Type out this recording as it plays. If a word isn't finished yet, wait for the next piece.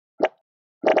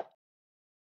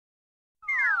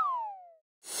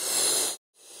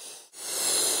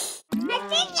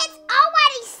think it's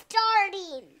already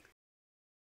starting.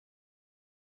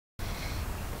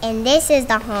 And this is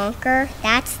the honker.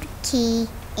 That's the key.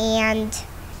 And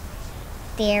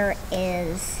there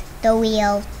is the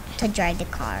wheel to drive the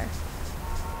car.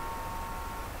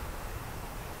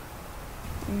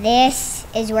 This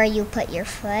is where you put your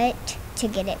foot to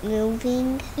get it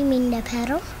moving. You mean the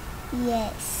pedal?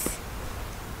 Yes.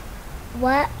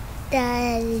 What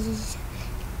does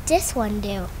this one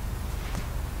do?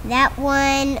 That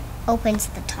one opens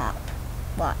the top.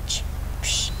 Watch.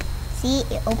 Psh. See,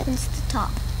 it opens the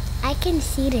top. I can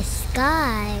see the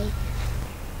sky.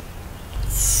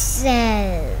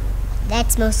 So,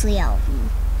 that's mostly all of them.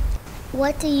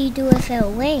 What do you do if it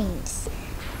rains?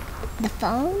 The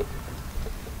phone?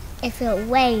 If it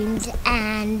rains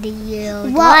and you're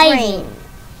What driving. ring?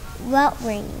 What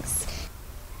rings?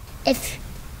 If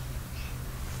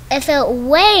it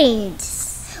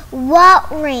rains.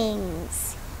 What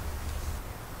rings?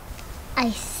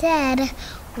 I said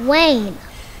rain.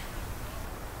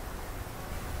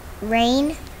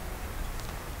 Rain?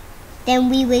 Then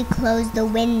we would close the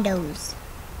windows.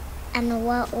 And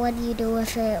what would you do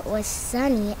if it was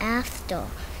sunny after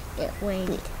it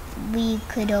rained? We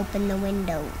could open the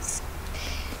windows.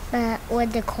 But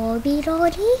would the car be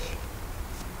dirty?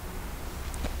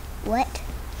 What?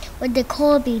 Would the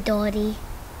car be dirty?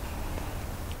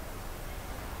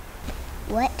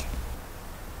 What?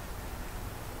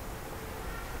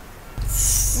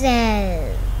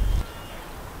 So,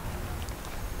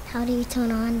 How do you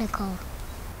turn on the car?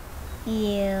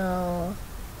 you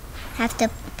have to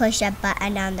push a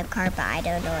button on the car, but I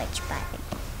don't know which button.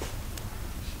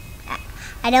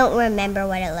 I don't remember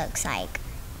what it looks like.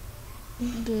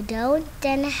 You don't?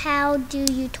 Then how do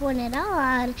you turn it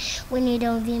on when you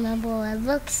don't remember what it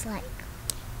looks like?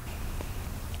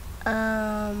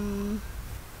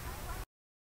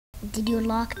 Did you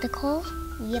lock the car?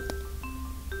 Yep.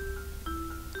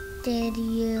 Did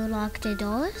you lock the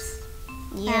doors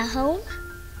Yep. at home?